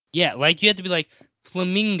Yeah, like you have to be like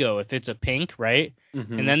flamingo if it's a pink, right? And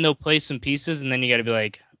Mm-hmm. then they'll play some pieces, and then you got to be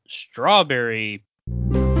like strawberry.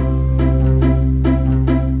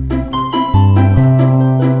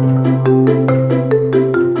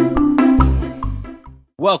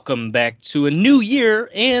 Welcome back to a new year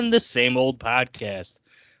and the same old podcast.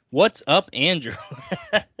 What's up, Andrew?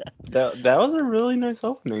 That was a really nice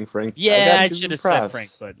opening, Frank. I Yeah, gotta I give should you have said Frank,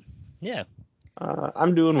 props. but yeah,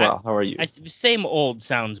 I'm doing I, well. How are you? same old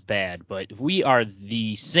sounds bad, but we are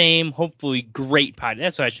the same, hopefully great podcast.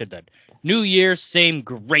 That's what I should have done. New year, same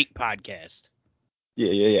great podcast.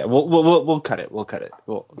 Yeah. We'll cut it. We'll cut it.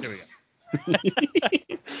 There we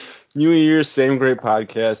go. New Year, same great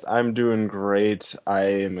podcast. I'm doing great.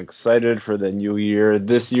 I am excited for the new year.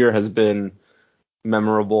 This year has been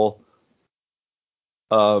memorable.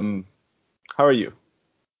 How are you?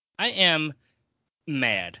 I am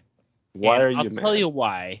mad, Why and are I'll you tell you mad?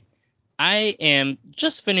 why. I am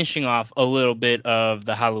just finishing off a little bit of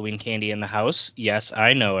the Halloween candy in the house. Yes,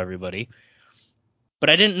 I know, everybody. But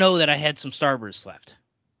I didn't know that I had some Starbursts left.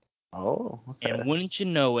 Oh, And okay. wouldn't you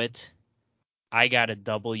know it, I got a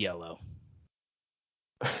double yellow.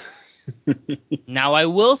 Now, I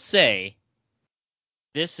will say,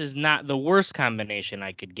 this is not the worst combination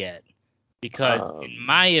I could get. Because, in um,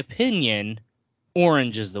 my opinion,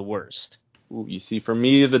 orange is the worst. Ooh, you see, for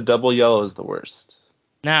me, the double yellow is the worst.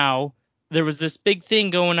 Now, there was this big thing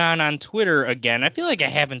going on Twitter again. I feel like it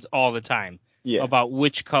happens all the time Yeah, about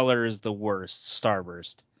which color is the worst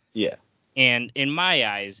Starburst. yeah. And in my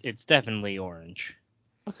eyes, it's definitely orange.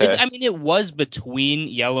 Okay. I mean, it was between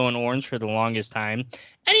yellow and orange for the longest time.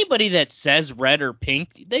 Anybody that says red or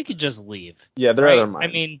pink, they could just leave, Yeah, there are other right? I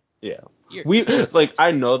minds. mean, Yeah. you're, We like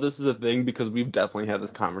I know this is a thing because we've definitely had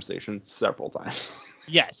this conversation several times.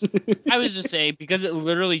 yes. I was just saying, because it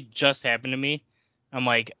literally just happened to me. I'm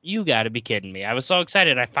like, you got to be kidding me. I was so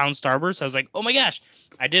excited. I found Starburst. I was like, oh my gosh.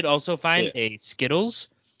 I did also find Yeah. a Skittles,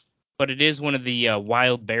 but it is one of the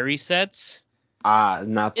wild berry sets.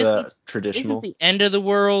 Not the Isn't traditional. the end of the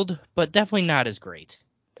world, but definitely not as great.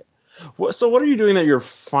 So what are you doing that you're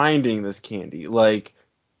finding this candy? Like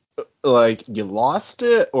you lost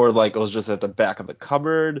it, or like it was just at the back of the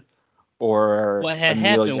cupboard, or What had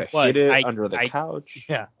happened Amelia hid was it under the couch?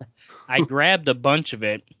 yeah, I grabbed a bunch of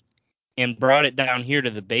it and brought it down here to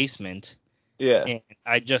the basement, Yeah. and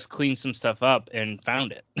I just cleaned some stuff up and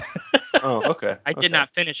found it. Oh, okay. I did Okay.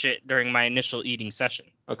 not finish it during my initial eating session.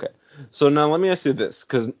 Okay. So now let me ask you this,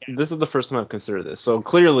 because this is the first time I've considered this. So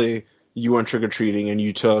clearly you went trick or treating and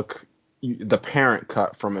you took the parent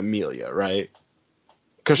cut from Amelia, right?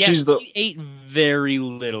 Because Yeah, she's the she ate very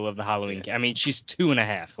little of the Halloween yeah candy. I mean, she's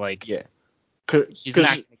 2.5. Like, yeah. she's not Because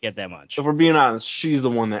gonna get that if much. we're being honest, she's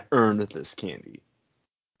the one that earned this candy,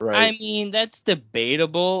 I right? mean, that's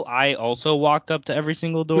debatable. I also walked up to every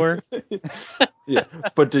single door. Yeah.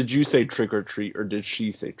 But did you say trick or treat, or did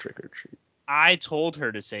she say trick or treat? I told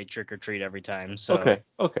her to say trick or treat every time, so Okay.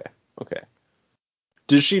 Okay. Okay.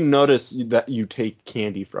 Did she notice that you take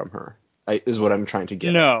candy from her? Is what I'm trying to get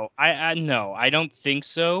at. no, no, I don't think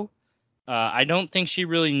so. I don't think she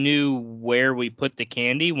really knew where we put the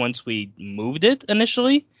candy once we moved it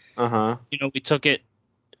initially. Uh-huh. We took it.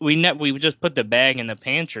 We just put the bag in the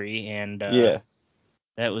pantry, and Yeah.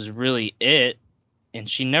 that was really it. And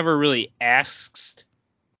she never really asked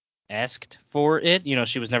for it.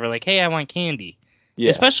 She was never like, "Hey, I want candy."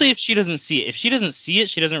 Yeah. Especially if she doesn't see it. If she doesn't see it,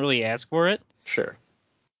 she doesn't really ask for it. Sure.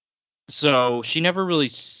 So she never really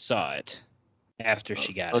saw it after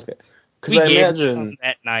she got it. Okay. Because We I gave her some imagine,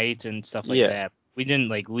 that night and stuff like yeah, that. We didn't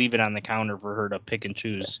like leave it on the counter for her to pick and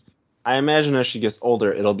choose. I imagine as she gets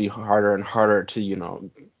older, it'll be harder and harder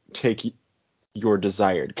to, take your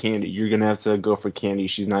desired candy. You're gonna have to go for candy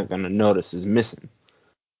she's not gonna notice is missing.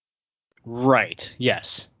 Right.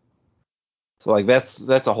 Yes. So like that's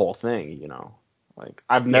a whole thing. Like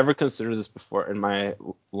I've Yeah. never considered this before in my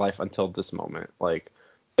life until this moment. Like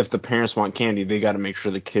if the parents want candy, they got to make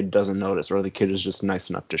sure the kid doesn't notice or the kid is just nice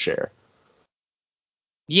enough to share.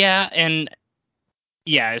 Yeah, and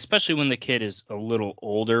yeah, especially when the kid is a little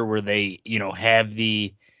older where they, have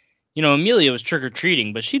Amelia was trick or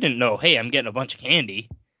treating, but she didn't know, hey, I'm getting a bunch of candy.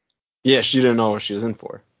 Yeah, she didn't know what she was in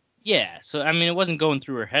for. Yeah, so I mean it wasn't going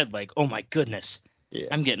through her head like, "Oh my goodness, Yeah.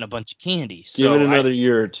 I'm getting a bunch of candy." Give it So I another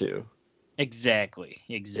year or two. exactly,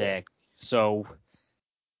 Yeah. exactly. So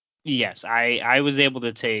yes, I was able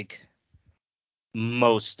to take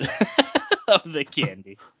most of the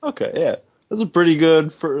candy. Okay, yeah. That's a pretty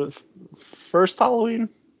good for first Halloween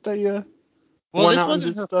that you Well, went this out and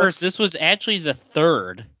wasn't did her first. stuff. This was actually the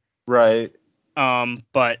third. Right.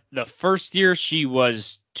 But the first year she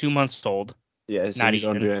was 2 months old, Yeah, so not you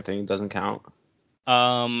don't even. do anything, it doesn't count.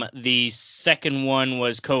 The second one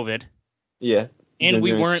was COVID, Yeah. and Didn't we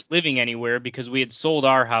do anything. weren't living anywhere because we had sold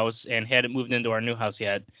our house and hadn't moved into our new house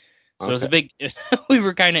yet. So it was Okay. a big. We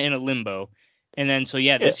were kind of in a limbo. And then so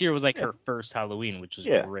yeah, Yeah. this year was like Yeah. her first Halloween, which was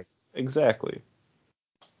Yeah. great. Exactly.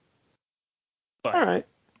 But All right.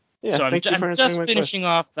 Yeah. so Thank you for I'm answering just my question. finishing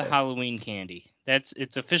off the Yeah. Halloween candy.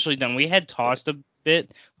 It's officially done. We had tossed a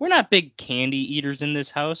bit. We're not big candy eaters in this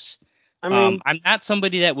house. I mean, I'm not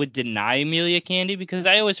somebody that would deny Amelia candy because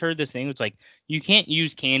I always heard this thing. It's like you can't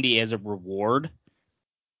use candy as a reward,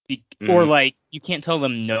 or mm, like you can't tell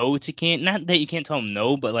them no to candy. Not that you can't tell them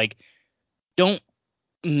no, but like don't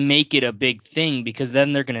make it a big thing because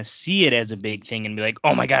then they're gonna see it as a big thing and be like,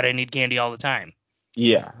 oh my god, I need candy all the time.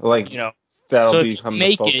 yeah, like You know. that'll So if you become the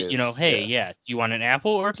make it, focus. hey, Yeah. yeah, do you want an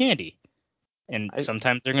apple or candy? And I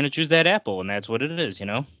sometimes they're gonna choose that apple, and that's what it is.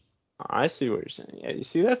 I see what you're saying. Yeah, you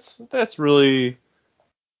see, that's really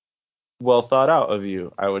well thought out of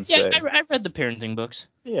you, I would Yeah, say. I read the parenting books.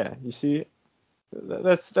 Yeah, you see,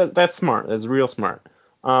 that's smart. That's real smart.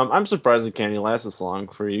 I'm surprised the candy lasts this long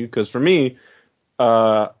for you, because for me,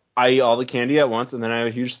 I eat all the candy at once, and then I have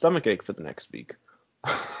a huge stomach ache for the next week.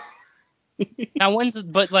 Now, when's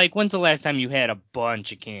the last time you had a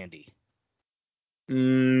bunch of candy?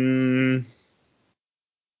 mm,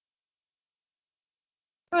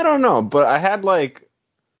 I don't know, but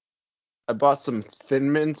I bought some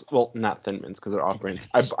Thin Mints. Well, not Thin Mints because they're off brands.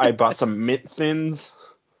 I bought some Mint Thins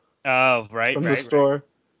Oh, right, from the right, right. store.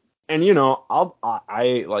 And I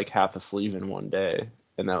ate like half a sleeve in one day,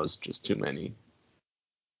 and that was just too many.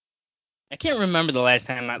 I can't remember the last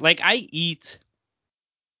time I eat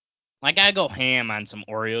like I go ham on some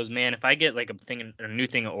Oreos, man. If I get like a new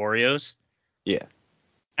thing of Oreos, Yeah,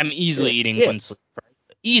 I'm yeah, easily eating yeah, one sleeve.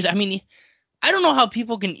 Right? Easy. I mean, I don't know how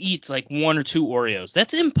people can eat like one or two Oreos.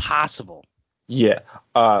 That's impossible. yeah.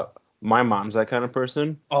 Uh, my mom's that kind of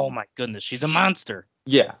person. Oh my goodness, she's a Sh monster.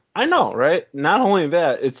 Yeah, I know, right? Not only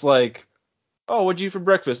that, it's like, oh, what'd you eat for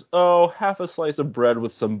breakfast? Oh, half a slice of bread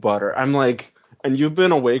with some butter. I'm like, and you've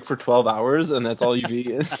been awake for 12 hours, and that's all you've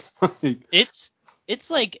eaten. Like, It's it's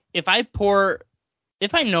like if I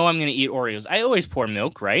know I'm gonna eat Oreos, I always pour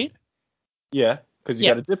milk, right? yeah, because you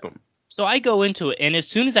Yeah. got to dip them. So I go into it, and as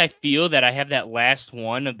soon as I feel that I have that last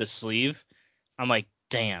one of the sleeve, I'm like,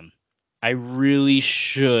 damn, I really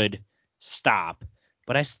should stop.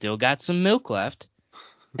 But I still got some milk left.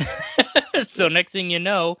 So next thing you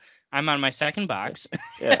know, I'm on my second Yeah, box.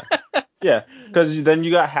 yeah, yeah. Because then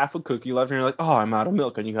you got half a cookie left, and you're like, oh, I'm out of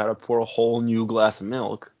milk, and you got to pour a whole new glass of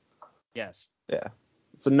milk. Yes, Yeah,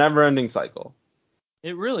 it's a never-ending cycle.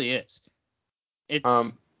 it really is. It's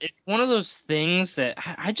Um, it's one of those things that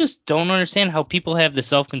I just don't understand how people have the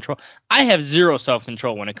self-control. I have zero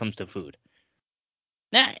self-control when it comes to food.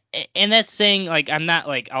 That and that's saying like I'm not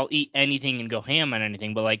like I'll eat anything and go ham on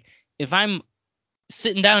anything, but like if I'm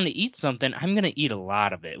sitting down to eat something, I'm gonna eat a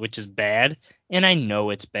lot of it, which is bad, and I know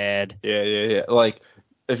it's bad. yeah, yeah, yeah. Like,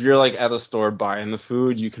 if you're like at the store buying the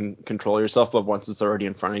food, you can control yourself, but once it's already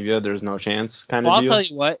in front of you, there's no chance, kind Well, of I'll tell deal.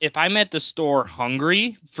 you what, if I'm at the store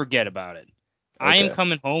hungry, forget about it. I am Okay.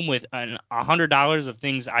 coming home with $100 of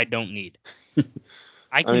things I don't need.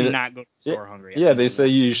 I I mean, cannot go to the yeah, store hungry. I yeah. They say know.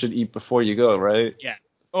 you should eat before you go, right?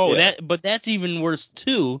 Yes. Oh, Yeah. but that's even worse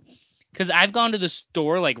too, because I've gone to the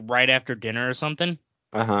store like right after dinner or something,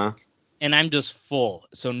 Uh-huh. and I'm just full.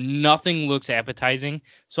 So nothing looks appetizing.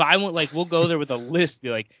 So I won't like we'll go there with a list, be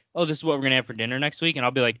like, oh, this is what we're gonna have for dinner next week, and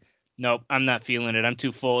I'll be like, nope, I'm not feeling it. I'm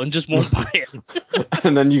too full, and just won't buy it.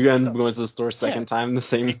 And then you end So up going to the store yeah, second time the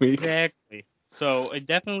same week. exactly. So I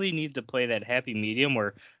definitely need to play that happy medium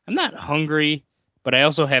where I'm not hungry, but I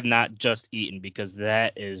also have not just eaten because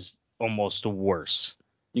that is almost worse.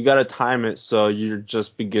 You got to time it so you're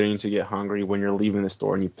just beginning to get hungry when you're leaving the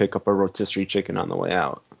store and you pick up a rotisserie chicken on the way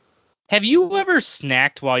out. Have you ever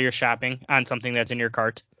snacked while you're shopping on something that's in your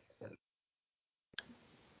cart?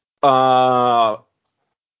 Uh,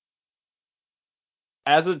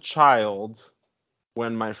 as a child,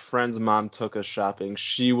 when my friend's mom took us shopping,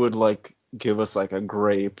 she would like give us like a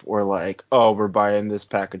grape or like, oh, we're buying this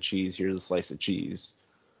pack of cheese. Here's a slice of cheese.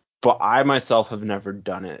 But I myself have never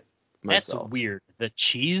done it That's myself. weird. The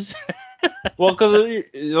cheese? Well, because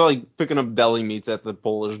you're like picking up deli meats at the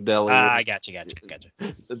Polish deli. Ah, I gotcha.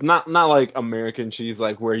 It's not like American cheese,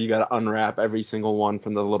 like where you gotta unwrap every single one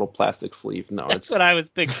from the little plastic sleeve. No, That's what it's I was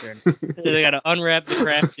picturing. They gotta unwrap the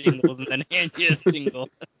craft singles and then hand you a single.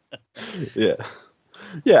 yeah,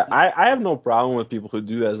 yeah. I have no problem with people who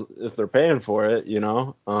do that if they're paying for it.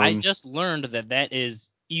 I just learned that that is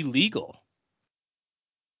illegal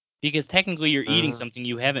because technically you're eating Uh, something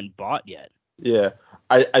you haven't bought yet. yeah.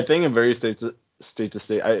 I think in various states state to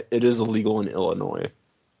state. It is illegal in Illinois.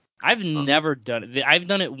 I've never done it. I've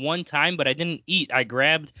done it one time, but I didn't eat. I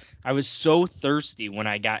was so thirsty when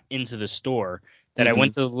I got into the store that I Mhm.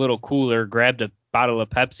 went to the little cooler, grabbed a bottle of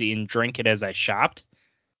Pepsi, and drank it as I shopped.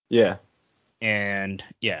 Yeah. And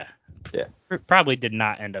yeah, Yeah. probably did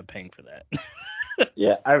not end up paying for that.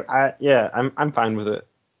 Yeah. I'm fine with it.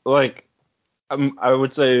 Like, I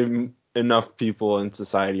would say enough people in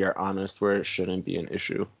society are honest where it shouldn't be an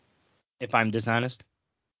issue. If I'm dishonest.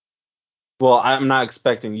 Well, I'm not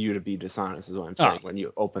expecting you to be dishonest, is what I'm Oh, saying, when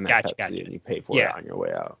you open that gotcha, Pepsi gotcha. and you pay for it Yeah, on your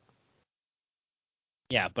way out.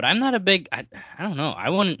 yeah, but I'm not a big. I don't know. I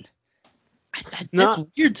wouldn't. It's No,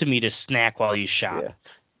 weird to me to snack while you shop.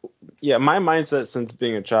 yeah. Yeah, my mindset since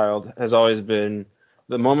being a child has always been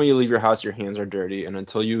the moment you leave your house, your hands are dirty, and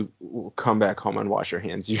until you come back home and wash your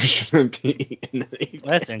hands, you shouldn't be eating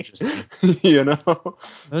That's interesting. anything. You know?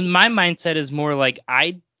 My mindset is more like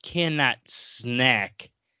I cannot snack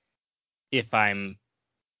if I'm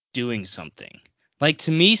doing something. Like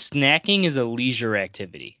to me, snacking is a leisure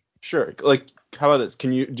activity. Sure. Like, how about this? Do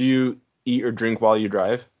you eat or drink while you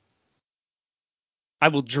drive? I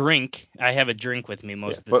will drink. I have a drink with me Yeah,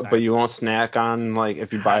 most of the but time. you won't snack on, like,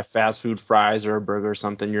 if you buy God. fast food fries or a burger or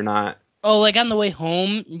something, you're not. Oh, like on the way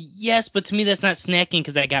home, yes, but to me that's not snacking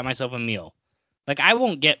because I got myself a meal. Like I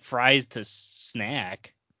won't get fries to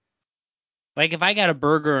snack. Like if I got a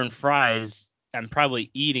burger and fries, I'm probably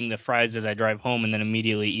eating the fries as I drive home and then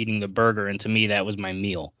immediately eating the burger, and to me that was my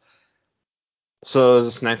meal. So as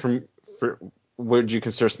a snack for what would you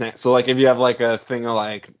consider snack? So like if you have like a thing of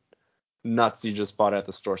like nuts you just bought at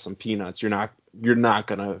the store, some peanuts, you're not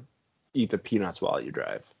gonna eat the peanuts while you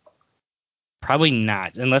drive. Probably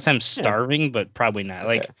not, unless I'm Yeah. starving, but probably not. Okay.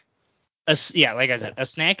 Like yeah, like I Yeah. said, a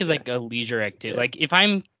snack is Yeah. like a leisure activity. Yeah. Like if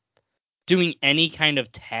I'm doing any kind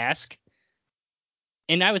of task,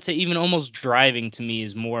 and I would say even almost driving to me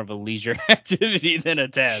is more of a leisure activity than a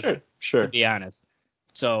task, Sure. to Sure. be honest.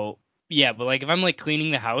 So yeah, but like if I'm like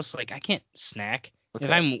cleaning the house, like I can't snack. If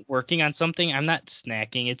Okay. I'm working on something, I'm not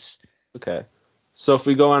snacking. It's Okay. So if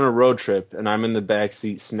we go on a road trip and I'm in the back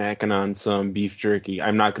seat snacking on some beef jerky,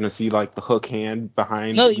 I'm not gonna see like the hook hand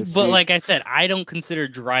behind no, the but seat. like I said, I don't consider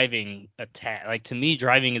driving a task. Like to me,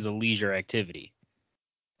 driving is a leisure activity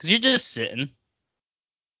because you're just sitting.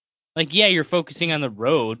 Like yeah, you're focusing on the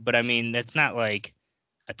road, but I mean that's not like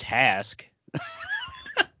a task.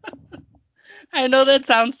 I know that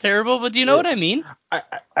sounds terrible, but do you know Yeah. what I mean?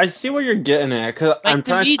 I see what you're getting at, because Like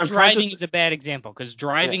to me, I'm trying to driving is a bad example because yeah.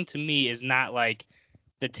 driving to me is not like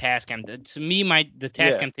the task I'm. To me, the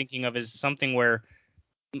task Yeah. I'm thinking of is something where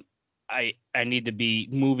I need to be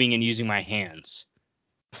moving and using my hands.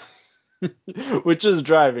 Which is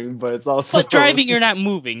driving, but it's But also driving, you're not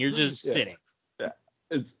moving; you're just yeah. sitting. Yeah.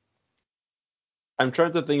 It's I'm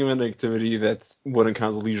trying to think of an activity that's wouldn't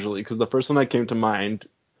count as leisurely, because the first one that came to mind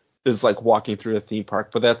is like walking through a theme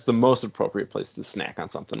park, but that's the most appropriate place to snack on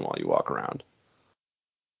something while you walk around.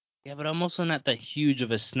 Yeah, but I'm also not that huge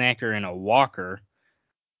of a snacker and a walker.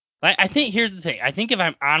 I think here's the thing. I think if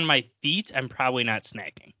I'm on my feet, I'm probably not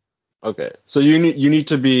snacking. Okay, so you need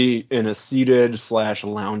to be in a seated slash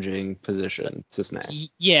lounging position to snack.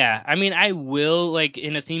 Yeah, I mean, I will like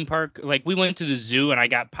in a theme park. Like we went to the zoo and I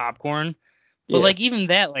got popcorn, but Yeah. like even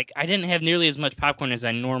that, like I didn't have nearly as much popcorn as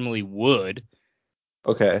I normally would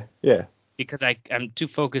Okay. Yeah. because I'm too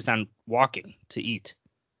focused on walking to eat.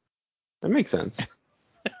 That makes sense.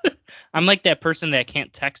 I'm like that person that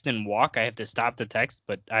can't text and walk. I have to stop to text,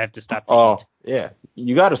 but I have to stop to eat. Oh, yeah.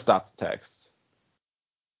 You got to stop the text.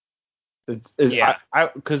 Yeah.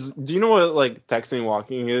 Because do you know what like texting and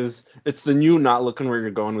walking is? It's the new not looking where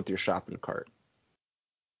you're going with your shopping cart.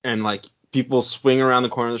 And like people swing around the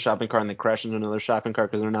corner of the shopping cart and they crash into another shopping cart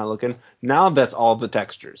because they're not looking. Now that's all the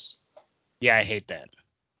textures. Yeah, I hate that.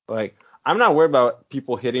 Like I'm not worried about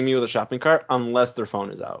people hitting me with a shopping cart unless their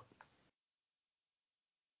phone is out.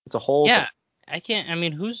 It's a whole thing. Yeah, I can't. I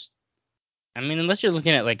mean, unless you're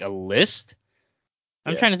looking at like a list.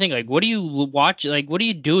 I'm Yeah. trying to think like what do you watch like what are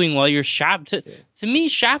you doing while you're Yeah. to me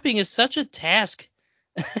shopping is such a task.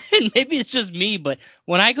 And maybe it's just me, but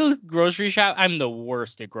when I go grocery shop, I'm the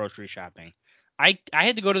worst at grocery shopping. I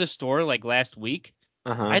had to go to the store like last week. I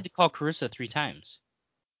Uh-huh. had to call Carissa 3 times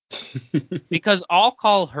because I'll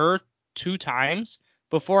call her 2 times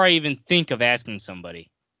before I even think of asking somebody.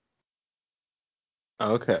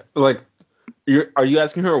 Okay. Like are you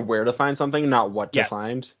asking her where to find something, not what to Yes.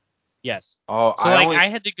 find? Yes. Oh, So I like only I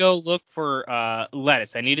had to go look for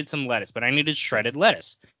lettuce. I needed some lettuce, but I needed shredded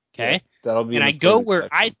lettuce. yeah, Okay? that'll be And in I the go produce where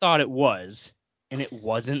I section. thought it was, and it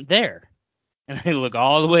wasn't there. And I look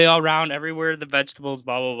all the way around everywhere, the vegetables,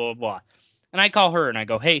 blah blah blah blah. And I call her and I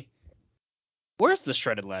go, "Hey, where's the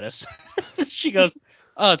shredded lettuce? She goes,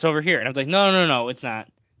 oh, it's over here. And I was like, no, it's not.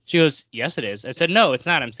 She goes, yes, it is. I said, no, it's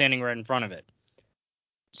not. I'm standing right in front of it.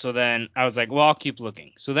 So then I was like, well, I'll keep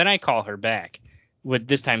looking. So then I call her back with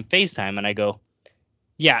this time FaceTime, and I go,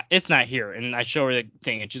 yeah, it's not here. And I show her the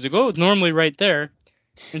thing, and she's like, oh, it's normally right there.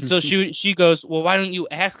 And so she goes, well, why don't you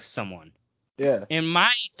ask someone? Yeah. And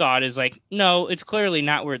my thought is like, no, it's clearly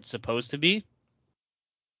not where it's supposed to be.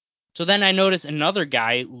 So then I notice another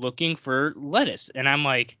guy looking for lettuce, and I'm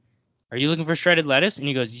like, are you looking for shredded lettuce? And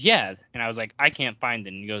he goes, yeah. And I was like, I can't find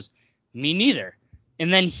it. And he goes, me neither.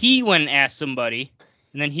 And then he went and asked somebody,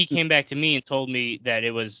 and then he came back to me and told me that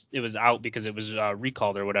it was out because it was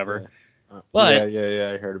recalled or whatever. Yeah. But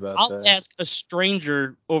I heard about I'll that. ask a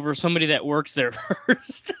stranger over somebody that works there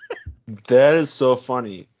first. That is so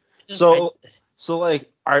funny. Just, So like,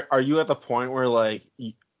 are you at the point where like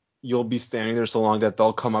you'll be standing there so long that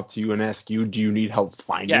they'll come up to you and ask you, do you need help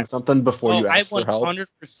finding yes. something before you I ask for help?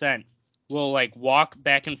 100% will like walk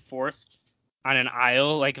back and forth on an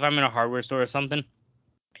aisle, like if I'm in a hardware store or something,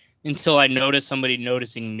 until I notice somebody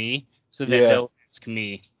noticing me, so that Yeah, they'll ask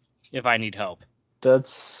me if I need help.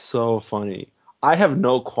 that's so funny. I have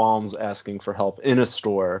no qualms asking for help in a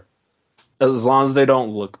store as long as they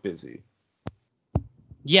don't look busy.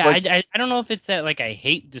 Yeah, Like, I don't know if it's that like I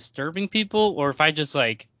hate disturbing people or if I just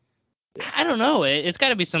like yeah, I don't know. It's got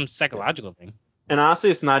to be some yeah. psychological thing. And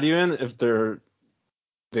honestly, it's not even if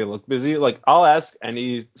they look busy. Like, I'll ask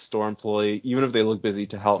any store employee, even if they look busy,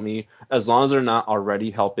 to help me, as long as they're not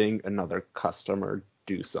already helping another customer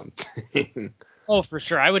do something. Oh, for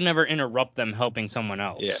sure. I would never interrupt them helping someone Yeah.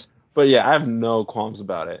 else. But yeah, I have no qualms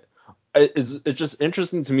about it. It's just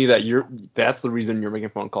interesting to me that that's the reason you're making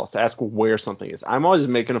phone calls, to ask where something is. I'm always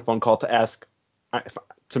making a phone call to ask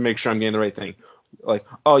to make sure I'm getting the right thing. Like,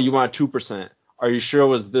 oh, you want 2%? Are you sure it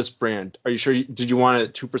was this brand? Are you sure did you want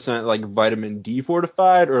it 2% like vitamin D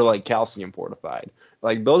fortified or like calcium fortified?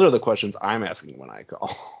 Like, those are the questions I'm asking when I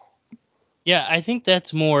call. Yeah, I think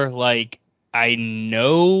that's more like I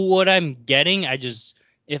know what I'm getting. I just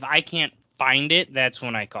if I can't find it, that's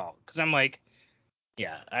when I call. Because I'm like,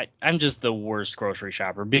 yeah, I'm just the worst grocery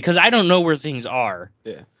shopper because I don't know where things are.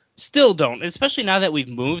 Yeah. Still don't, especially now that we've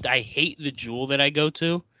moved. I hate the Jewel that I go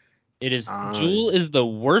to. Yeah. Jewel is the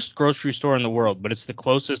worst grocery store in the world, but it's the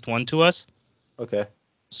closest one to us. Okay.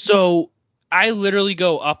 So I literally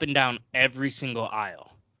go up and down every single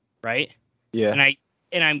aisle, right? Yeah.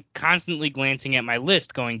 And I'm constantly glancing at my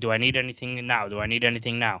list, going, do I need anything now? Do I need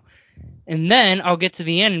anything now? And then I'll get to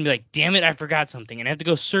the end and be like, damn it, I forgot something, and I have to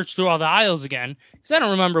go search through all the aisles again because I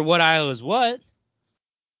don't remember what aisle is what.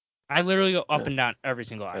 I literally go up Yeah. and down every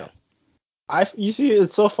single Yeah. aisle. You see,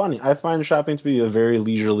 it's so funny. I find shopping to be a very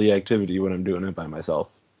leisurely activity when I'm doing it by myself.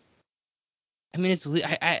 I mean,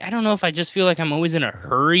 I don't know if I just feel like I'm always in a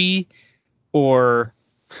hurry or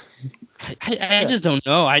I Yeah. just don't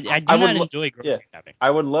know. I I do would, not enjoy yeah, grocery shopping. I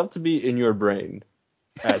would love to be in your brain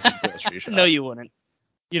as you grocery No, shop. you wouldn't.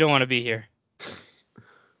 You don't want to be here.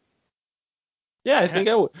 Yeah, I think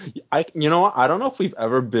I would. You know what? I don't know if we've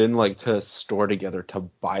ever been like to a store together to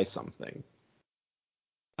buy something.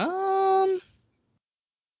 Um,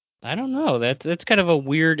 I don't know. That's kind of a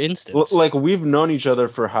weird instance. Like, we've known each other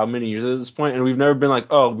for how many years at this point, and we've never been like,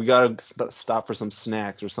 oh, we gotta stop for some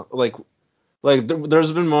snacks or something. Like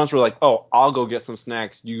there's been moments where like, oh, I'll go get some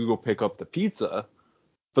snacks, you go pick up the pizza,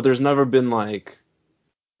 but there's never been like,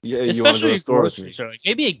 yeah, you want to go to Especially the a store with grocery me, store, like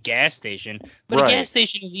maybe a gas station. But a gas right?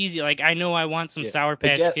 station is easy. Like I know I want some Yeah, Sour a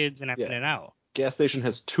Patch gas, Kids, and I'm in yeah, and out. gas station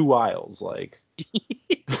has 2 aisles, like.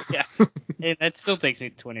 Yeah, and that still takes me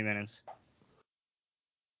 20 minutes.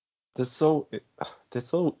 That's so that's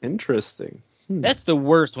so interesting. That's the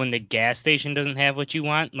worst when the gas station doesn't have what you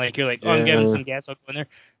want. Like you're like, oh, I'm getting Yeah, some gas. I'll go in there.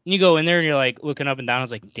 And you go in there and you're like looking up and down. I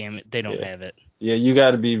was like, damn it, they don't yeah, have it. yeah. You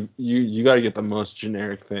gotta get the most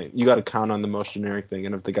generic thing. You gotta count on the most generic thing,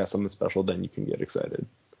 and if they got something special, then you can get excited.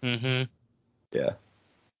 Mm-hmm. Yeah.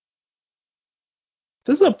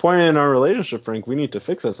 This is a point in our relationship, Frank. We need to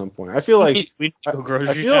fix at some point. We need to go I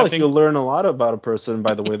grocery feel like shopping. you'll learn a lot about a person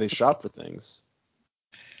by the way they shop for things.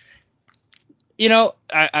 You know,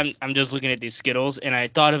 I'm just looking at these Skittles and I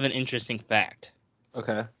thought of an interesting fact.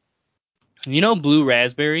 Okay. You know blue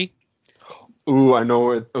raspberry, Ooh, I know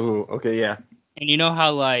it. Ooh, okay, yeah, and you know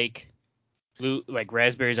how like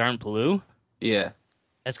raspberries aren't blue? yeah,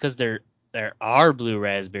 That's because there are blue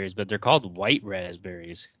raspberries, but they're called white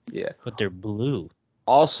raspberries, yeah. but they're blue.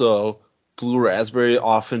 Also, blue raspberry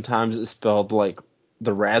oftentimes is spelled like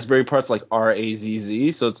the raspberry part's like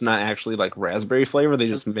RAZZ, so it's not actually like raspberry flavor. They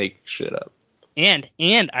just make shit up. And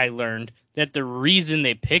I learned that the reason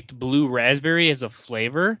they picked blue raspberry as a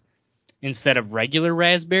flavor instead of regular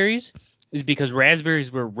raspberries is because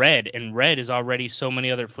raspberries were red, and red is already so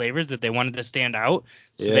many other flavors that they wanted to stand out.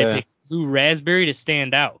 So they Yeah. picked blue raspberry to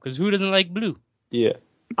stand out. Because who doesn't like blue? Yeah.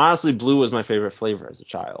 Honestly, blue was my favorite flavor as a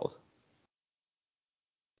child.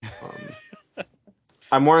 Um,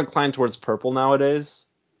 I'm more inclined towards purple nowadays.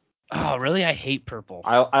 Oh, really? I hate purple.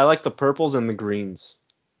 I like the purples and the greens.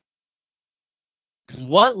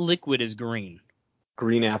 What liquid is green?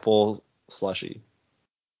 Green apple slushy.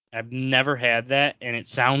 I've never had that, and it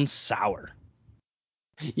sounds sour.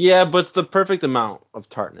 Yeah, but it's the perfect amount of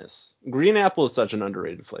tartness. Green apple is such an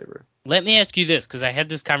underrated flavor. Let me ask you this, because I had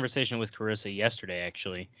this conversation with Carissa yesterday,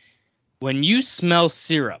 actually. When you smell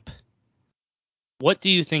syrup, what do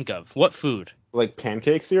you think of? What food? Like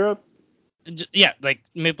pancake syrup? Yeah, like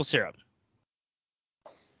maple syrup.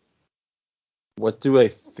 What do I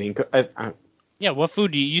think? Yeah, what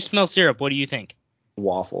food do you smell syrup? What do you think?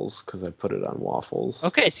 Waffles, because I put it on waffles.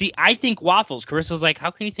 Okay, see, I think waffles. Carissa's like, how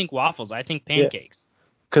can you think waffles? I think Yeah, pancakes.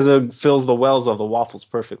 because it fills the wells of the waffles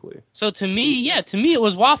perfectly. So to me, yeah, to me it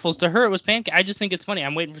was waffles. To her it was pancake. I just think it's funny.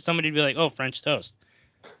 I'm waiting for somebody to be like, oh, French toast.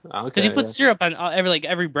 Because you Okay, put yeah. syrup on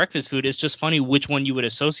every breakfast food. It's just funny which one you would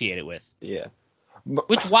associate it with. Yeah. But,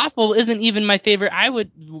 Which waffle isn't even my favorite.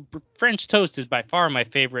 French toast is by far my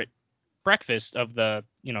favorite breakfast of the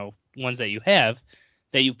ones that you have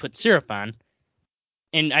that you put syrup on.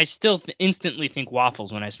 And I still instantly think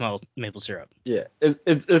waffles when I smell maple syrup. yeah, it's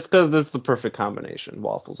because it's the perfect combination,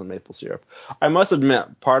 waffles and maple syrup. I must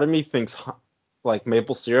admit, part of me thinks like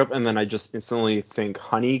maple syrup, and then I just instantly think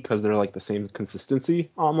honey because they're like the same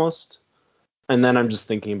consistency almost. And then I'm just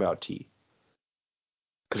thinking about tea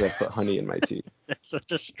because I put honey in my tea. That's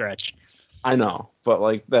such a stretch. I know, but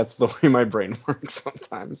like that's the way my brain works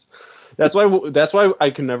sometimes. That's why I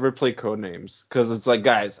can never play code names because it's like,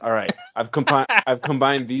 guys, all right, I've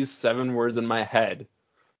combined these 7 words in my head,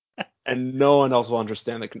 and no one else will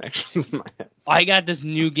understand the connections in my head. I got this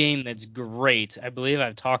new game that's great. I believe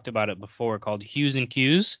I've talked about it before called Hues and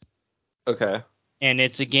Cues. Okay. And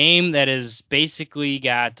it's a game that is basically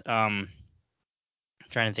got I'm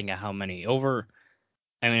trying to think of how many over.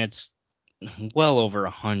 I mean, it's well over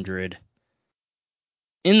 100.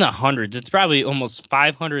 In the hundreds, it's probably almost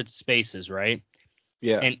 500 spaces, right?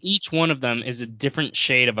 Yeah. And each one of them is a different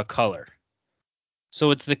shade of a color.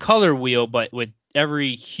 So it's the color wheel, but with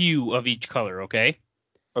every hue of each color, okay?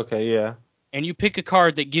 Okay. Yeah. And you pick a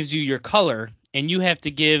card that gives you your color, and you have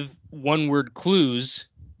to give one-word clues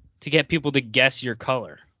to get people to guess your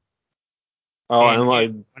color. Oh, And and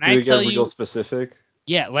like, when do I they get tell real you, specific?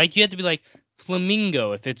 yeah, like you have to be like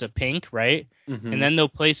flamingo if it's a pink, right? And Mm-hmm. then they'll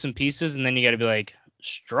play some pieces, and then you got to be like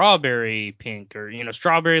strawberry pink or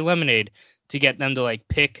strawberry lemonade to get them to like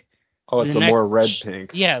pick Oh, the it's a more next. red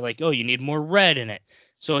pink. Yeah, like oh, you need more red in it.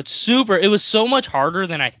 So it's super. It was so much harder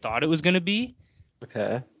than I thought it was gonna be.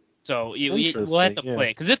 Okay. So we'll have Interesting. to Yeah. play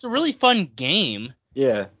it because it's a really fun game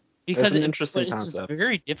Yeah. It's because an interesting but it's just concept.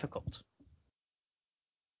 very difficult.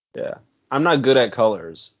 Yeah. I'm not good at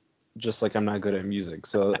colors, just like I'm not good at music.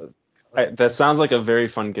 So that sounds like a very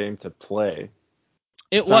fun game to play.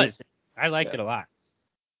 It It sounds. was. I liked Yeah. it a lot.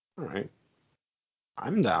 All right.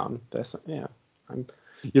 I'm down. That's yeah. I'm.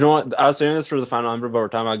 You know what? I was saying this for the final number, but we're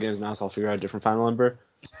talking about games now, so I'll figure out a different final number.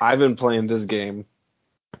 I've been playing this game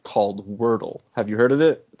called Wordle. Have you heard of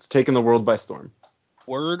it? It's taken the world by storm.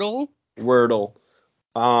 Wordle Wordle.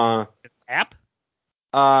 Uh, app.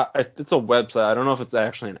 it's a website. I don't know if it's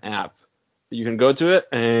actually an app. You can go to it,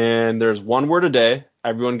 and there's one word a day.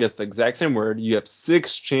 Everyone gets the exact same word. You have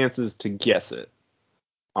 6 chances to guess it.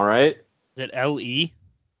 All right? Is it LE?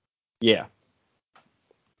 Yeah.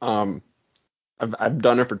 Um, I've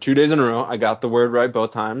done it for 2 days in a row. I got the word right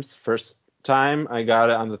both times. First time I got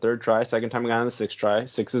it on the third try. Second time I got it on the sixth try.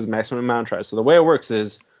 Six is the maximum amount of tries. So the way it works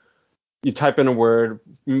is you type in a word.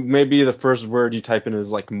 Maybe the first word you type in is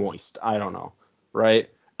like moist. I don't know, right?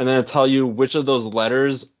 And then it'll tell you which of those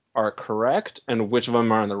letters are correct and which of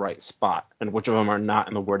them are in the right spot and which of them are not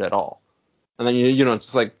in the word at all. And then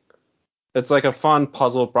it's like a fun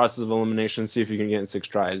puzzle process of elimination. See if you can get in 6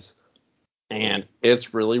 tries. And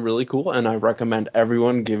it's really really cool. And I recommend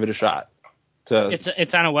everyone give it a shot. To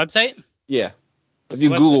It's on a website. Yeah, if What's the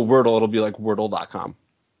you website? Google Wordle, it'll be like Wordle.com.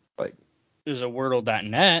 Like There's a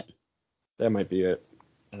Wordle.net. that might be it.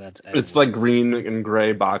 That's It's Edward. like green and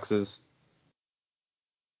gray boxes.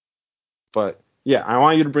 But yeah, I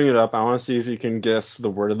want you to bring it up. I want to see if you can guess the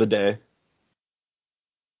word of the day.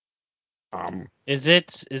 Is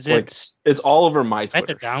it? Is Like it? it's all over my I have to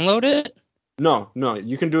Twitter. download it. No, no,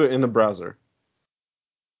 you can do it in the browser.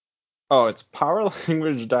 Oh, it's Power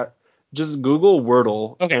Language. Just Google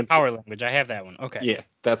Wordle Okay, and Power Language. I have that one. Okay. yeah,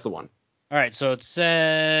 that's the one. All right. So it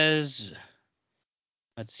says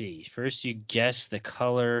Let's see. First, you guess the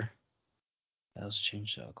color. Else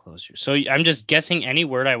change how close you. So I'm just guessing any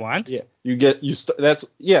word I want. Yeah,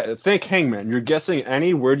 think Hangman. You're guessing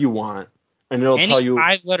any word you want, and it'll Any tell you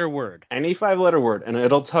 5-letter word. any 5-letter word, and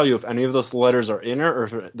it'll tell you if any of those letters are in it or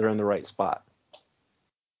if they're in the right spot.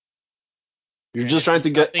 You're And just if trying to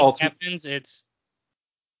get nothing happens, it's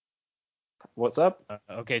What's up?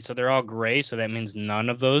 okay. So they're all gray. So that means none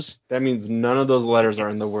of those. That means none of those letters are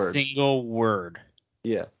in It's the a word. single word.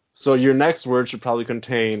 Yeah. So your next word should probably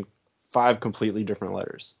contain 5 completely different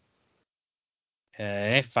letters.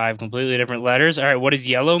 Okay, 5 completely different letters. All right, what does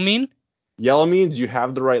yellow mean? Yellow means you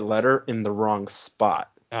have the right letter in the wrong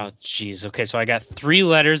spot. Oh, jeez. Okay, so I got 3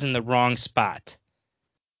 letters in the wrong spot.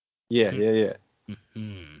 Yeah.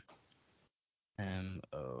 Mm-hmm.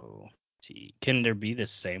 M-O-T. Can there be the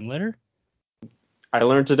same letter? I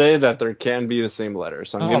learned today that there can be the same letter,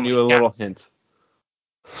 so I'm Oh giving my you a God. little hint.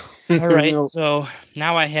 All right, so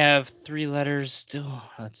now I have 3 letters still.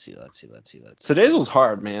 Let's see. Today's was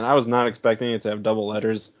hard, man. I was not expecting it to have double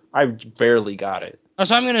letters. I barely got it. Oh,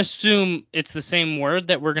 so I'm going to assume it's the same word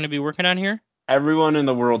that we're going to be working on here? Everyone in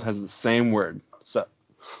the world has the same word. So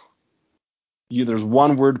there's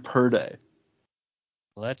one word per day.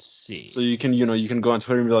 Let's see. So you can go on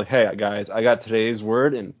Twitter and be like, "Hey guys, I got today's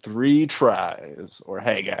word in 3 tries," or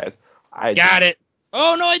 "Hey guys, I Got it.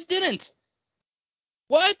 Oh, no, I didn't.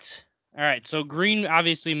 What? All right, so green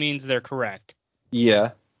obviously means they're correct.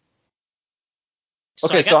 Yeah. So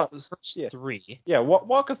Okay, I got so the first yeah, 3. yeah.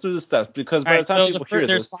 Walk us through the steps because All by the right, time so people hear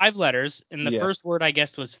there's this, 5 letters, and the yeah, first word I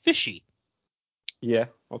guessed was fishy yeah,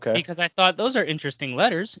 okay, because I thought those are interesting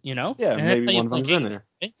letters, yeah, and that's maybe how you one of play them's in games. there.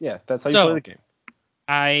 Right? Yeah, that's how you play the So game.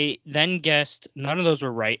 I then guessed none of those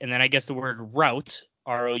were right, and then I guessed the word route,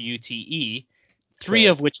 R-O-U-T-E, 3 Okay.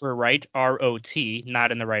 of which were right, R-O-T,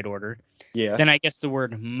 not in the right order. Yeah. Then I guessed the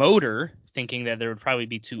word motor, thinking that there would probably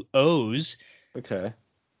be 2 O's. Okay.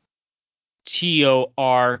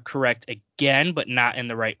 T-O-R correct again, but not in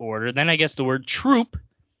the right order. Then I guessed the word troop,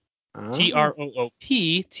 Ah.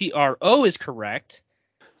 T-R-O-O-P. T-R-O is correct.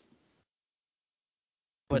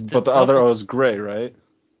 But But the the other double, O is gray, right?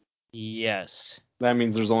 yes. That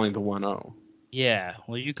means there's only the one O. Yeah,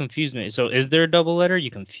 well, you confused me. So is there a double letter?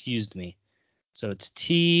 You confused me. So it's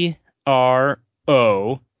T-R-O.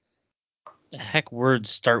 The heck words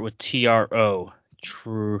start with T-R-O?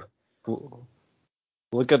 True.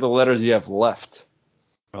 Look at the letters you have left,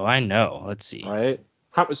 Oh, I know. Let's see. right?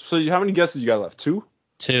 How many guesses you got left? 2?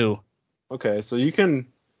 2. Okay, so you can.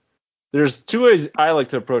 There's 2 ways I like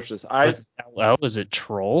to approach this. Was it L-L? Is it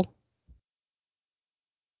troll?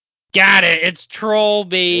 Got it. It's troll,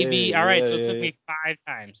 baby. Hey, All right, yeah, so it yeah, took yeah. me 5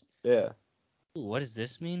 times. Yeah. Ooh, what does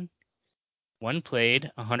this mean? One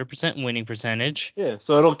played, 100% winning percentage. Yeah,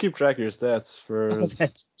 so it'll keep track of your stats Oh, for.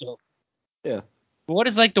 that's dope. Yeah. What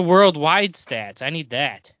is like the worldwide stats? I need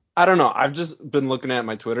that. I don't know. I've just been looking at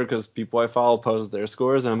my Twitter because people I follow post their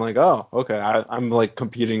scores, and I'm like, oh, okay. I'm like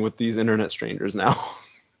competing with these internet strangers now.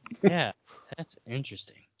 Yeah, that's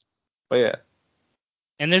interesting. But yeah,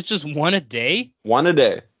 And there's just one a day? one a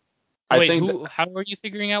day. I Wait, think that how are you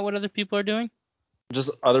figuring out what other people are doing?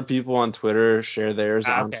 just other people on Twitter share theirs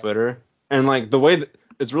Ah, on okay. Twitter, and like the way that,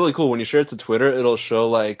 it's really cool when you share it to Twitter, it'll show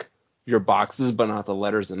like your boxes, but not the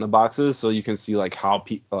letters in the boxes, so you can see like how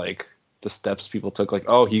like the steps people took. Like,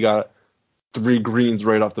 oh, he got 3 greens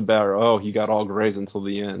right off the bat, or oh, he got all grays until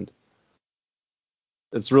the end.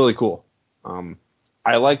 It's really cool.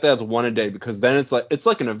 I like that it's one a day because then it's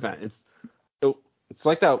like an event. It's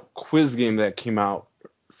like that quiz game that came out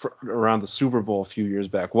around the Super Bowl a few years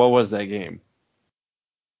back. What was that game?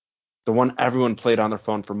 The one everyone played on their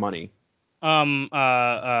phone for money. Um, uh,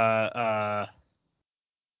 uh, uh,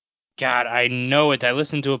 God, I know it. I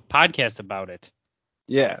listened to a podcast about it.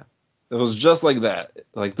 Yeah, it was just like that.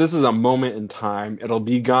 Like this is a moment in time. It'll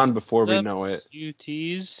be gone before we Up, know it.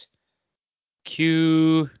 UTs,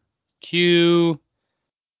 Q, Q.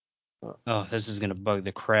 Uh, Oh, this is gonna bug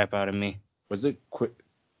the crap out of me. Was it quick?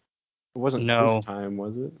 It wasn't quiz No. time,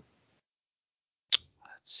 was it?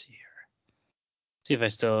 Let's see here. See if I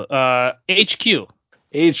still, HQ.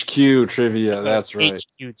 HQ trivia. That's what That's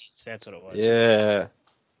right. HQTs. That's what it was. Yeah.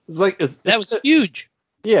 It's like That was huge.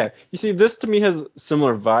 yeah, you see, this to me has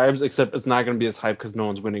similar vibes, except it's not going to be as hype because no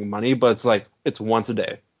one's winning money, but it's like, it's once a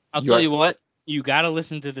day. I'll tell you what. You got to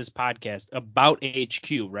listen to this podcast about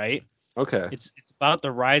HQ, right? Okay. It's about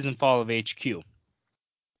the rise and fall of HQ.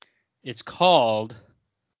 It's called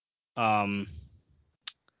Boom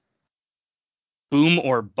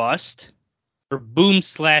or Bust, or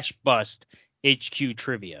Boom/Bust HQ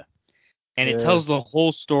Trivia. And it Yeah. tells the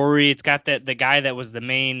whole story. It's got the guy that was the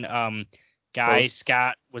main guy, Host.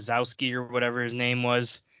 Scott Wazowski or whatever his name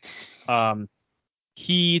was.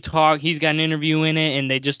 He's got an interview in it, and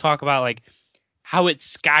they just talk about like how it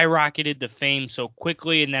skyrocketed to fame so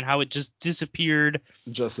quickly, and then how it just disappeared,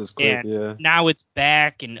 Just as quick, and yeah. now it's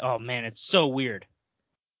back, and oh man, it's so weird.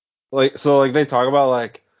 Like they talk about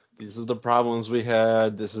like these are the problems we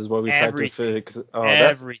had. This is what we tried to Everything, fix. Oh,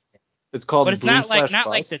 everything. it's But called it's Boom not like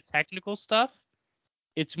slash the Bust. technical stuff.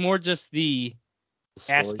 It's more just the The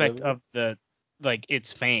story of aspect it. of the like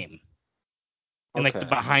its fame and like the Okay.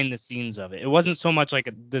 behind the scenes of it. It wasn't so much like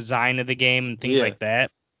a design of the game and things Yeah. like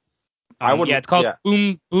that. I would. Yeah, it's called Yeah.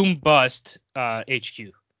 Boom Bust HQ.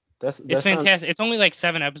 It's That sounds. fantastic. It's only like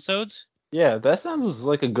 7 episodes. Yeah, that sounds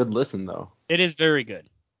like a good listen though. It is very good.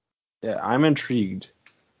 Yeah, I'm intrigued.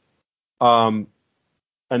 Um,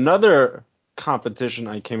 Another competition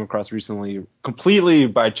I came across recently, completely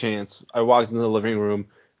by chance. I walked into the living room.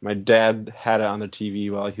 My dad had it on the TV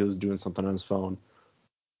while he was doing something on his phone.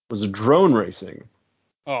 Was drone racing.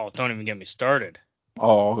 Oh, don't even get me started.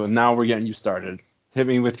 Oh, now we're getting you started. Hit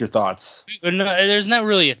me with your thoughts. But no, there's not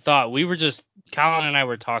really a thought. We were just Colin and I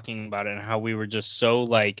were talking about it and how we were just so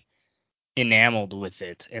like enamored with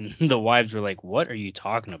it, and the wives were like, "What are you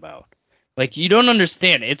talking about? Like you don't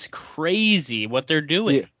understand. It's crazy what they're Yeah,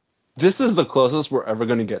 doing." this is the closest we're ever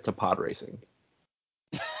going to get to pod racing.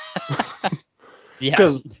 Yeah,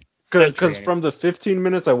 Because century. from the 15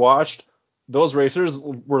 minutes I watched, those racers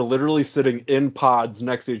were literally sitting in pods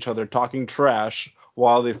next to each other talking trash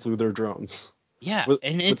while they flew their drones Yeah, with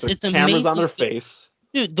and with their it's cameras on amazing. their face.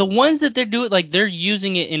 Dude, the ones that they're doing, like they're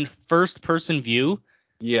using it in first person view.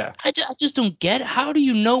 Yeah, I just don't get it. How do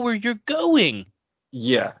you know where you're going?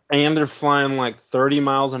 yeah, and they're flying like 30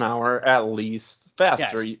 miles an hour at least,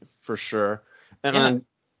 faster Yes. for sure. And Yeah. then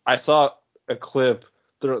I saw a clip.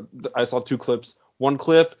 I saw two clips. One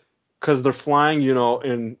clip because they're flying,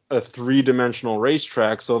 in a three-dimensional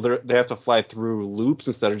racetrack, so they have to fly through loops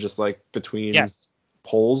instead of just like between Yes.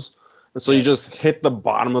 poles. And so you Yes. just hit the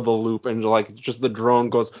bottom of the loop, and like just the drone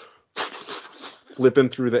goes flipping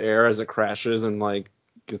through the air as it crashes and like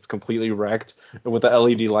gets completely wrecked. And with the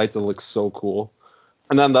LED lights, it looks so cool.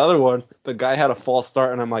 And then the other one, the guy had a false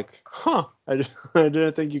start, and I'm like, huh, I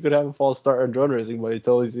didn't think you could have a false start in drone racing, but I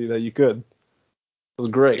totally see that you could. It was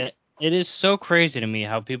great. It is so crazy to me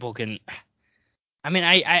how people can. I mean,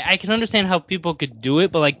 I can understand how people could do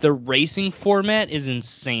it, but like the racing format is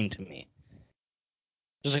insane to me.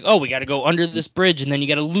 Just like, oh, we got to go under this bridge, and then you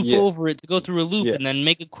got to loop Yeah, over it to go through a loop, yeah, and then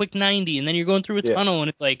make a quick 90, and then you're going through a yeah, tunnel, and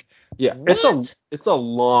it's like, yeah. what? It's a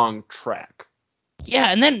long track.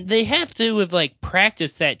 Yeah, and then they have to have like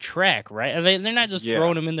practice that track, right? They're not just Yeah,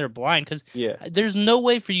 throwing them in there blind because yeah, there's no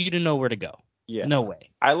way for you to know where to go. yeah. No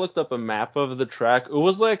way. I looked up a map of the track. It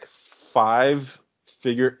was like 5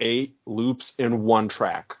 figure 8 loops in one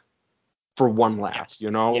track for one lap, Yes. Yeah.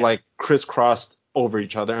 like crisscrossed over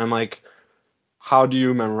each other. And like, how do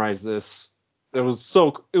you memorize this? It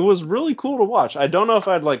was really cool to watch. I don't know if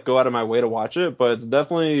I'd like go out of my way to watch it, but it's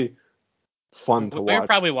definitely fun to We were watch.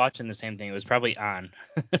 probably watching the same thing. It was probably on.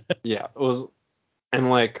 Yeah, it was, and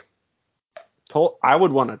like, I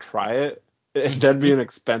would want to try it. That'd be an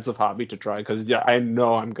expensive hobby to try because yeah, I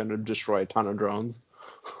know I'm gonna destroy a ton of drones.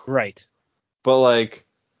 Right. But like,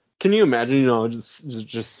 can you imagine?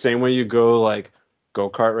 Just same way you go like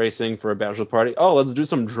go-kart racing for a bachelor party. Oh, let's do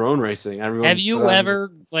some drone racing. Have Everyone put you on.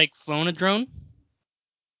 ever like flown a drone?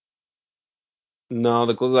 No,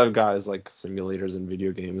 the closest I've got is like simulators and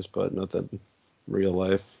video games, but nothing real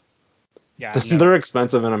life. Yeah, I've never. They're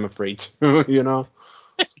expensive and I'm afraid to.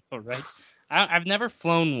 Oh, right. I've never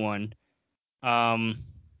flown one. I'm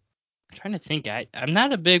trying to think. I'm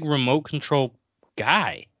not a big remote control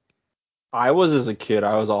guy. I was as a kid,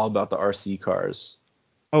 I was all about the RC cars.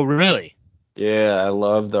 Oh, really? Yeah, I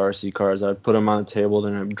loved the RC cars. I'd put them on the table,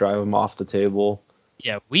 then I'd drive them off the table.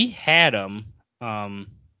 Yeah, we had them. Um,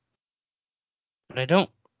 but I don't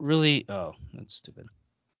really. Oh, that's stupid.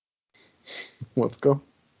 Let's go.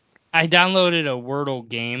 I downloaded a Wordle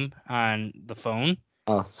game on the phone,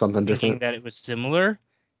 Oh, something thinking different. that it was similar,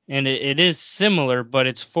 and it is similar, but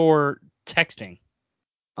it's for texting.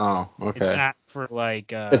 Oh, It's okay. not for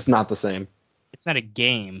like It's not the same. it's not a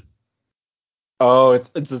game. Oh, it's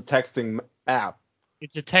a texting app.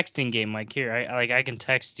 It's a texting game. Like here, I can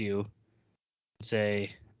text you and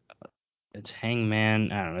say it's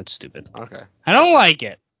Hangman. I don't know. It's stupid. Okay. I don't like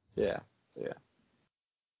it. Yeah. Yeah.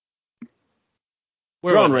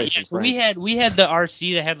 Where Drone was I? Yeah, racing, so Frank. we had the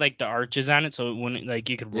RC that had like the arches on it, so when like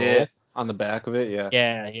you could Yeah. roll. On the back of it, yeah.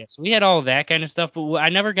 Yeah, yeah. So we had all that kind of stuff, but I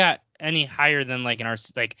never got any higher than like an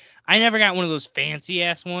RC. Like I never got one of those fancy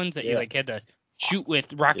ass ones that you Yeah. like had to shoot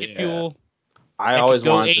with rocket Yeah. fuel. I that could always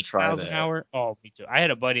go wanted to 80 try miles an that. hour. Oh, me too. I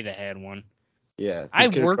had a buddy that had one. Yeah, the I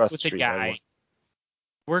kid across the street had one.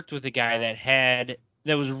 worked with a guy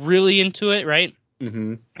that was really into it, right?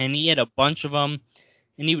 Mm-hmm. And he had a bunch of them,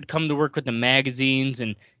 and he would come to work with the magazines,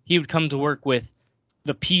 and he would come to work with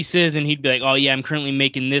the pieces, and he'd be like, oh yeah, I'm currently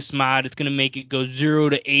making this mod, it's gonna make it go 0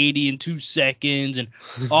 to 80 in 2 seconds, and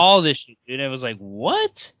all this shit, dude. I was like,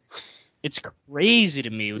 what? It's crazy to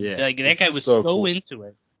me. Yeah, Like, that it's guy was so so cool. into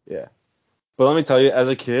it. Yeah. But let me tell you, as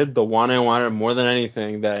a kid, the one I wanted more than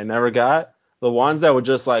anything that I never got, the ones that would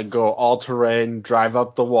just like go all terrain, drive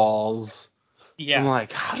up the walls. I'm Yeah.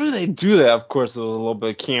 like, how do they do that? Of course, there was a little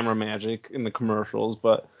bit of camera magic in the commercials,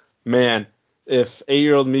 but man, if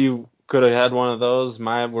 8-year-old me could have had one of those,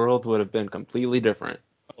 my world would have been completely different.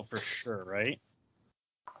 Oh, for sure, right?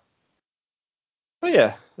 But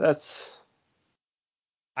yeah, that's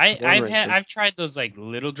drone racing. I've tried those like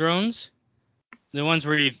little drones. The ones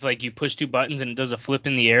where you push 2 buttons and it does a flip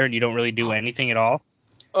in the air and you don't really do anything at all.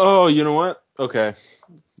 Oh, you know what? Okay.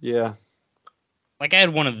 Yeah. Like, I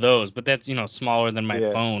had one of those, but that's, smaller than my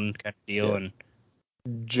Yeah. phone kind of deal. Yeah.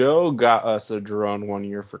 And Joe got us a drone one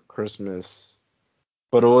year for Christmas,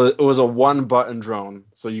 but it was a 1-button drone,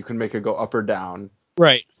 so you can make it go up or down.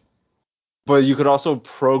 right. But you could also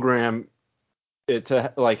program it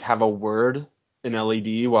to like have a word in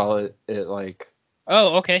LED while it like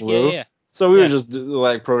Oh, okay. Yeah, flew. yeah. So we Yeah. would just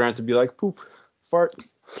like program to be like poop, fart,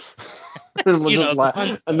 and we'll just The laugh, fun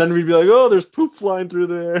and stuff. then we'd be like, oh, there's poop flying through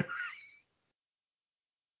there.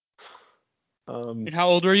 And how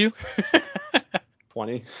old were you?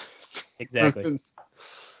 20. Exactly.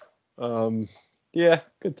 um, yeah,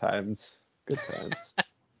 good times. Good times.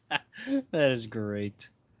 That is great.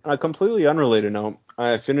 On a completely unrelated note,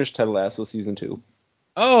 I finished Ted Lasso season 2,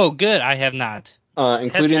 Oh, good. I have not. Has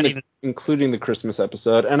including not the even. including the Christmas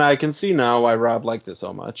episode, and I can see now why Rob liked it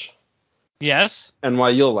so much, Yes. and why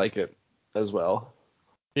you'll like it as well.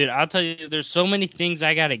 Dude, I'll tell you, there's so many things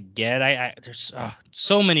I gotta get. There's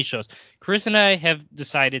so many shows. Chris and I have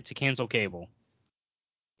decided to cancel cable,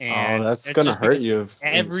 Oh, and that's it's gonna just hurt because you in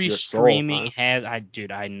every your soul, streaming huh? has.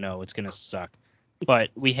 Dude, I know it's gonna suck, but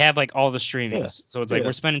we have like all the Yeah, streamings, so it's like yeah,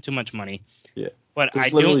 we're spending too much money. yeah. But I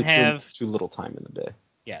There's don't literally too have. too little time in the day.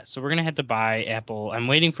 Yeah, so we're gonna have to buy Apple. I'm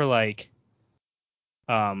waiting for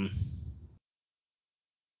um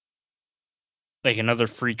another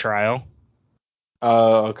free trial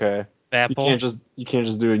Oh, okay. of You Apple. can't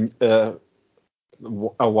just do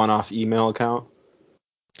a one-off email account.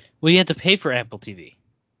 Well, you have to pay for Apple TV,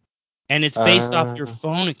 and it's based off your Uh,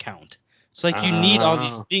 phone account. So like you need all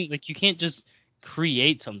these uh, things. Like you can't just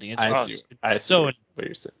create something. I see. It's I see so what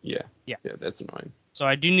you're saying. Yeah, yeah. yeah, that's annoying. So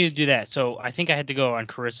I do need to do that. So I think I had to go on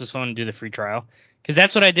Carissa's phone and do the free trial because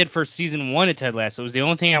that's what I did for season 1 of Ted Lasso. It was the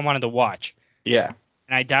only thing I wanted to watch, Yeah,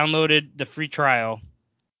 and I downloaded the free trial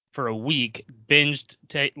for a week, binged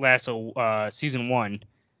Ted Lasso season 1.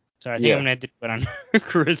 So I think I'm yeah, gonna have to put it on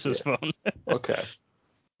Carissa's yeah. phone. Okay,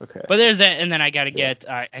 okay. But there's that, and then I gotta Yeah, get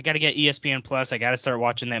ESPN Plus. I gotta start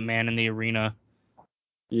watching that Man in the Arena.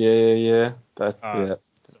 yeah, yeah, yeah. That's Uh,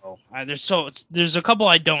 yeah, so there's a couple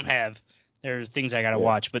I don't have. There's things I gotta yeah,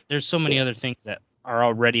 watch, but there's so many yeah, other things that are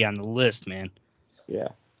already on the list, man. yeah.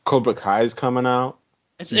 Cobra Kai's coming out.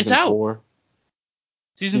 It's Season out. 4.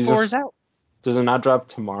 Season Season 4 f- is out. does it not drop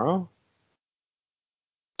tomorrow?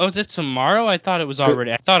 Oh, is it tomorrow? I thought it was Good.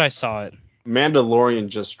 already. I thought I saw it. Mandalorian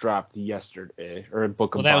just dropped yesterday, or a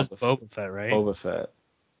Book Well, of that was Boba Fett. Boba Fett, right? Boba Fett.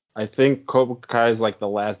 I think Cobra Kai is like the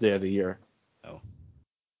last day of the year, Oh,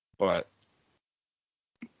 but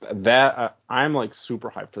that I'm like super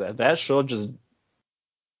hyped for that. That show just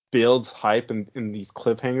builds hype in these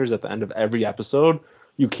cliffhangers at the end of every episode.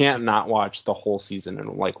 You can't not watch the whole season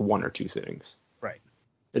in like 1 or 2 sittings. right.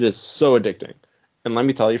 It is so addicting. And let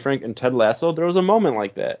me tell you, Frank, in Ted Lasso, there was a moment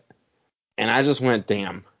like that, and I just went,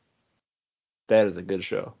 "Damn, that is a good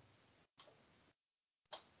show."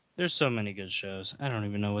 There's so many good shows. I don't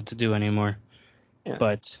even know what to do anymore. Yeah,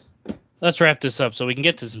 But let's wrap this up so we can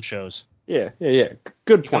get to some shows. yeah, yeah, yeah.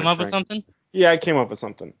 Good You come point, up with Frank. something? Yeah, I came up with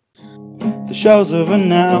something. The show's over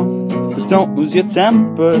now, but don't lose your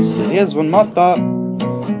temper. So here's one more thought.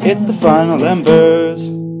 It's the final embers.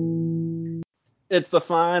 It's the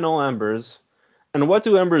final embers. And what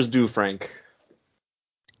do embers do, Frank?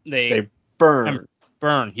 They They burn,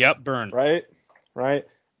 burn. Yep, burn. right? Right?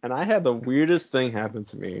 And I had the weirdest thing happen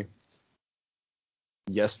to me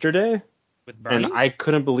yesterday, With and burning? I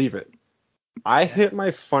couldn't believe it. I hit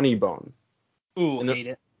my funny bone, Ooh, and hate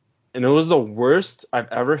it. it was the worst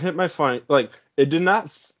I've ever hit my funny. Like, it did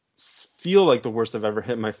not feel like the worst I've ever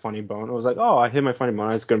hit my funny bone. I was like, oh, I hit my funny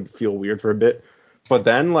bone. It's gonna feel weird for a bit, but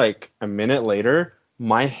then like a minute later,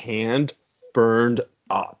 my hand burned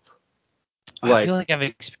up. I feel like I've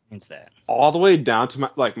experienced that. All the way down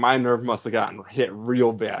to my nerve must have gotten hit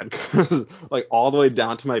real bad, because like all the way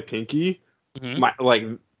down to my pinky,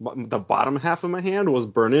 the bottom half of my hand was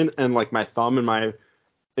burning, and like my thumb and my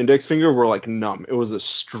index finger were like numb. It was the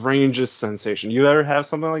strangest sensation. You ever have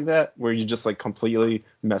something like that where you just like completely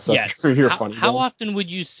mess up your funny bone? How often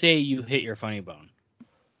would you say you hit your funny bone?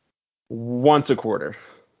 Once a quarter.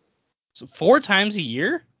 So 4 times a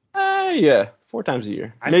year? Yeah, 4 times a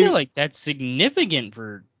year. I feel like that's significant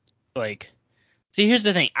for, like... See, here's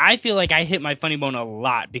the thing. I feel like I hit my funny bone a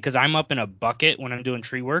lot because I'm up in a bucket when I'm doing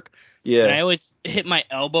tree work. Yeah. And I always hit my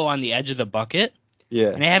elbow on the edge of the bucket. Yeah.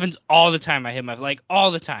 And it happens all the time.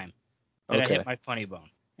 All the time that Okay. I hit my funny bone.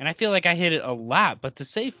 And I feel like I hit it a lot. But to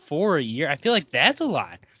say 4 a year, I feel like that's a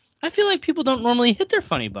lot. I feel like people don't normally hit their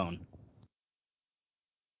funny bone.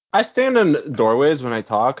 I stand in doorways when I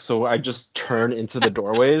talk, so I just turn into the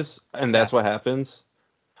doorways, and that's what happens.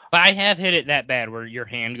 But I have hit it that bad where your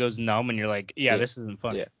hand goes numb and you're like, yeah, this isn't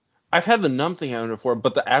funny. Yeah. I've had the numb thing happen before,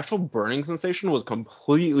 but the actual burning sensation was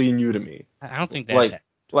completely new to me. I don't think that's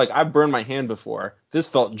like I burned my hand before. This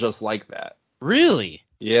felt just like that. Really?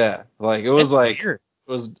 Yeah. Like it was That's like weird.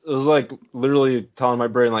 it was like literally telling my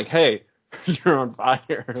brain like, "Hey, you're on fire."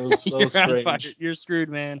 It was so strange. On fire. You're screwed,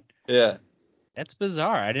 man. Yeah. That's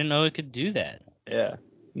bizarre. I didn't know it could do that. Yeah.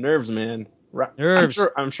 Nerves, man. Nerves.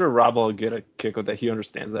 I'm sure Rob will get a kick with that. He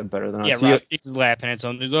understands that better than us. Yeah, Rob, he's laughing at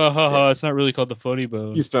something. He's, it's not really called the funny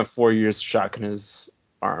bone. He spent 4 years shocking his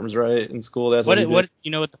arms, right, in school. That's what he did. What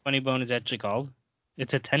you know what the funny bone is actually called?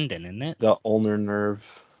 It's a tendon, isn't it? The ulnar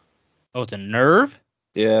nerve. Oh, it's a nerve?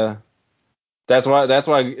 Yeah. That's why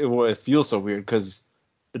it feels so weird, because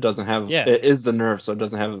it doesn't have. Yeah. It is the nerve, so it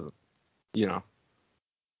doesn't have,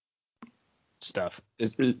 stuff.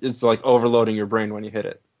 It's like overloading your brain when you hit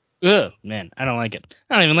it. Ugh, man, I don't like it.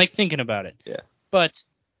 I don't even like thinking about it. Yeah. But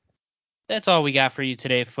that's all we got for you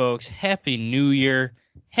today, folks. Happy New Year.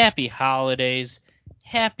 Happy holidays.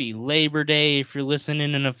 Happy Labor Day if you're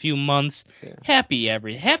listening in a few months. Yeah. Happy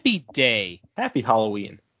day. Happy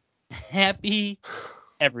Halloween. Happy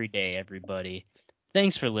every day, everybody.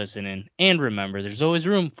 Thanks for listening. And remember, there's always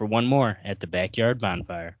room for one more at the Backyard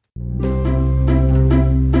Bonfire.